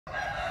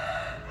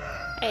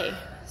Hey,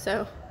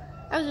 so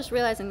I was just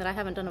realizing that I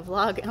haven't done a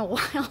vlog in a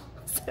while,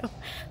 so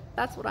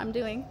that's what I'm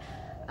doing.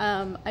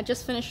 I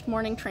just finished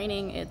morning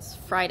training. It's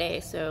Friday,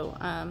 so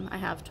I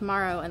have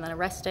tomorrow and then a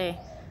rest day,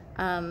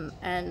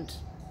 and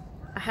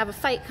I have a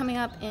fight coming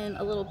up in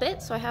a little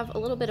bit, so I have a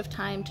little bit of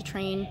time to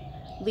train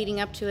leading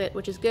up to it,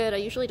 which is good. I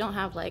usually don't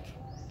have like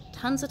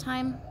tons of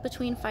time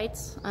between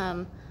fights,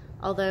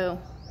 although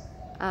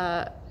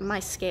my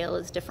scale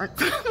is different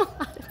from a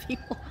lot of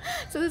people,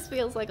 so this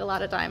feels like a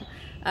lot of time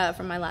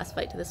from my last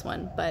fight to this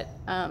one. But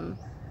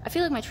I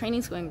feel like my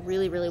training's going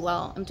really, really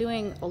well. I'm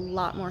doing a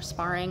lot more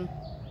sparring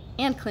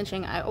and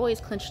clinching. I always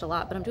clinched a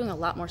lot, but I'm doing a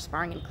lot more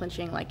sparring and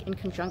clinching, like in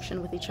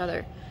conjunction with each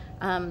other,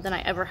 than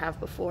I ever have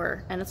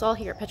before. And it's all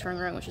here at Petra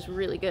Room, which is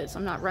really good. So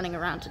I'm not running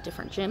around to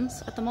different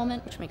gyms at the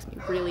moment, which makes me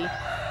really,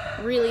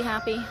 really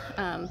happy,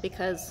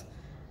 because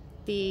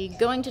the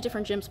going to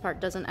different gyms part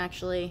doesn't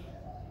actually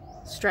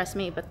stress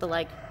me, but the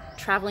like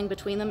traveling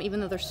between them, even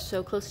though they're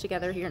so close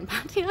together here in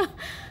Pattaya.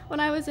 When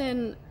I was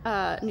in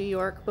New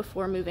York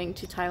before moving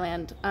to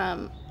Thailand,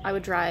 I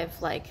would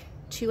drive like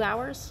 2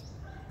 hours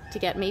to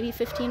get maybe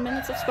 15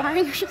 minutes of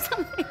sparring or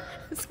something.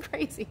 It's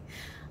crazy.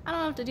 I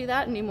don't have to do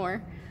that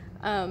anymore,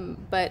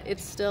 but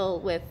it's still,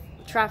 with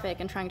traffic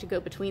and trying to go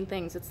between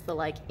things, it's the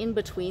like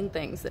in-between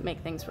things that make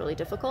things really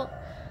difficult,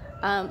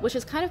 which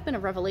has kind of been a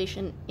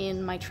revelation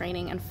in my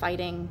training and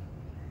fighting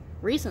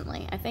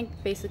recently. I think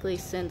basically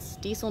since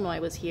Diesel Noi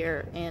was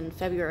here in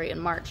February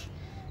and March,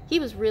 he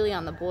was really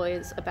on the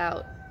boys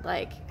about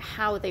like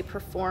how they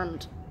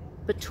performed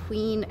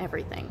between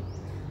everything.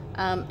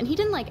 And he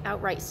didn't like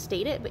outright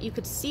state it, but you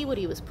could see what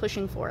he was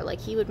pushing for. Like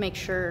he would make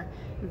sure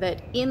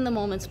that in the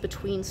moments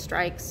between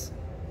strikes,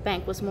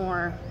 Bank was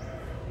more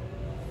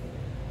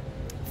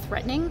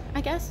threatening,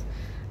 I guess.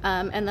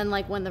 And then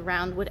like when the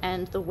round would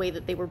end, the way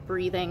that they were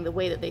breathing, the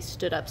way that they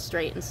stood up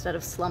straight instead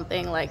of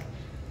slumping, like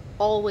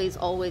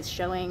always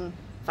showing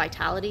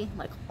vitality,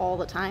 like all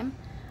the time.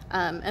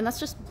 And that's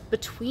just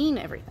between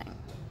everything.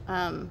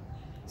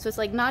 So it's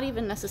like not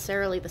even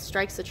necessarily the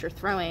strikes that you're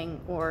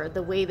throwing or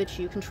the way that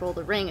you control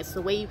the ring, it's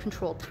the way you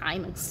control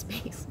time and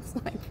space. It's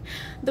like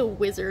the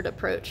wizard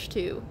approach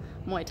to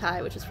Muay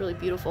Thai, which is really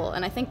beautiful.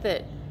 And I think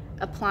that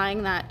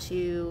applying that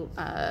to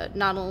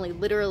not only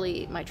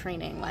literally my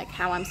training, like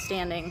how I'm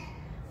standing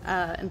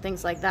and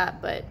things like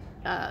that, but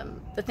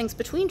the things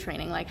between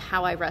training, like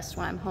how I rest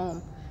when I'm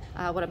home,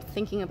 what I'm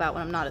thinking about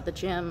when I'm not at the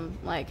gym,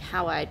 like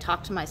how I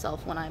talk to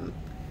myself when I'm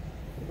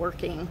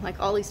working, like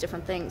all these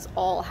different things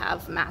all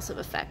have massive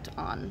effect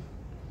on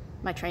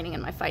my training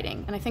and my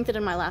fighting. And I think that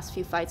in my last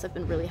few fights I've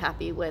been really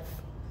happy with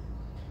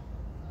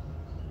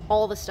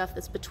all the stuff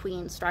that's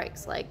between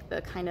strikes, like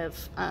the kind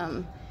of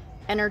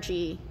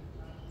energy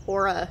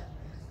aura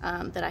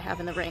that I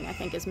have in the ring, I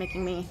think is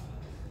making me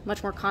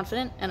much more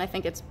confident, and I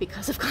think it's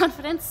because of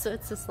confidence, so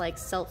it's this like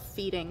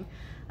self-feeding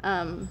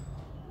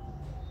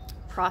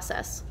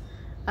process.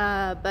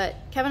 But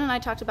Kevin and I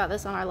talked about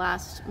this on our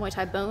last Muay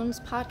Thai Bones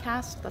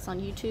podcast. That's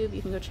on YouTube.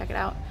 You can go check it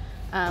out.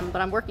 But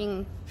I'm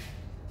working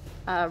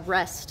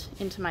rest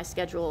into my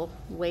schedule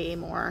way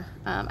more.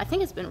 I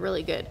think it's been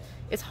really good.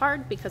 It's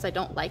hard because I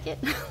don't like it.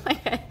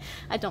 Like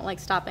I don't like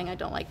stopping. I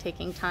don't like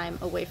taking time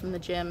away from the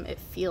gym. It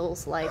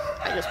feels like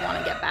I just want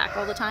to get back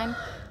all the time.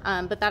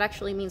 But that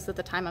actually means that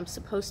the time I'm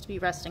supposed to be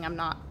resting, I'm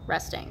not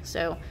resting.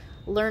 So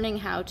learning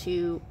how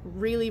to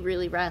really,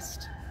 really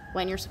rest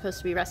when you're supposed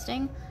to be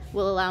resting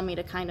will allow me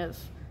to kind of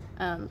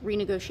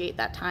renegotiate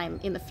that time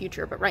in the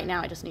future. But right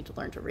now I just need to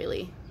learn to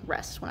really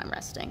rest when I'm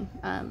resting.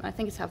 I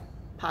think it's had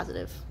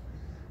positive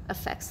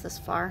effects thus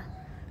far.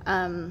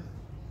 I'm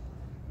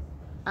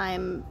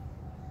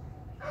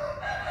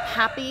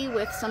happy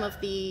with some of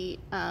the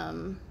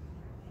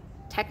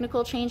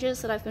technical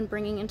changes that I've been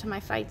bringing into my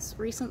fights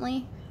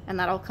recently, and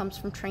that all comes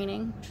from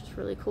training, which is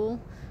really cool.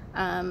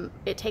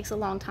 It takes a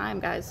long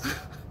time, guys.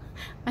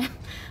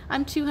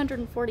 I'm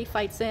 240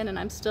 fights in and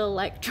I'm still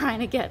like trying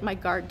to get my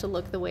guard to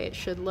look the way it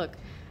should look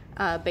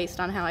based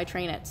on how I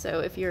train it.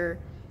 So if you're,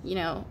 you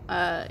know,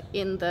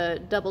 in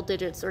the double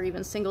digits or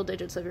even single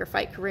digits of your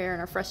fight career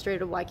and are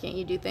frustrated, why can't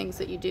you do things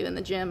that you do in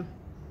the gym?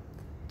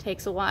 It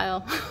takes a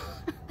while.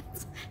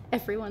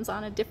 Everyone's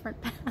on a different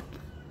path.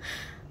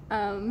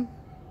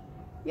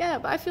 Yeah,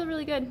 but I feel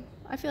really good.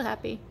 I feel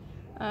happy.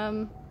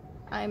 I'm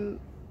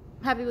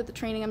happy with the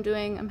training I'm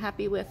doing. I'm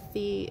happy with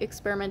the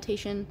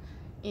experimentation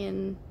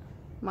in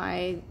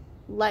my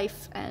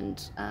life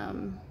and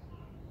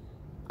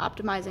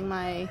optimizing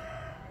my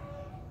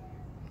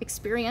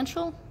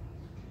experiential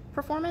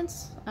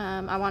performance.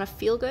 I want to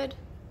feel good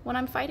when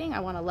I'm fighting.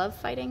 I want to love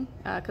fighting,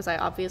 because I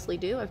obviously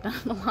do. I've done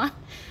it a lot.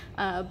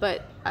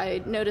 But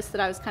I noticed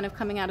that I was kind of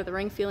coming out of the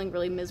ring feeling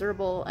really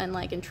miserable, and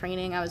like in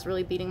training I was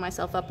really beating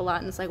myself up a lot,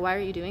 and it's like, why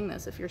are you doing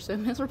this if you're so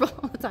miserable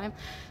all the time?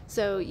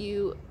 So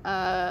you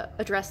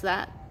address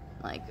that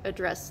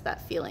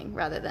feeling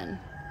rather than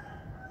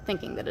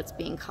thinking that it's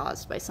being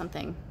caused by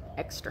something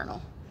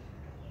external.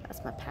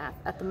 That's my path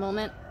at the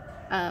moment.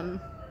 I'm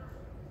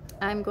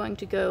going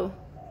to go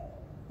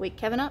wake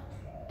Kevin up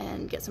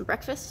and get some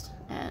breakfast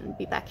and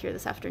be back here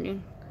this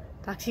afternoon.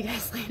 Talk to you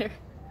guys later.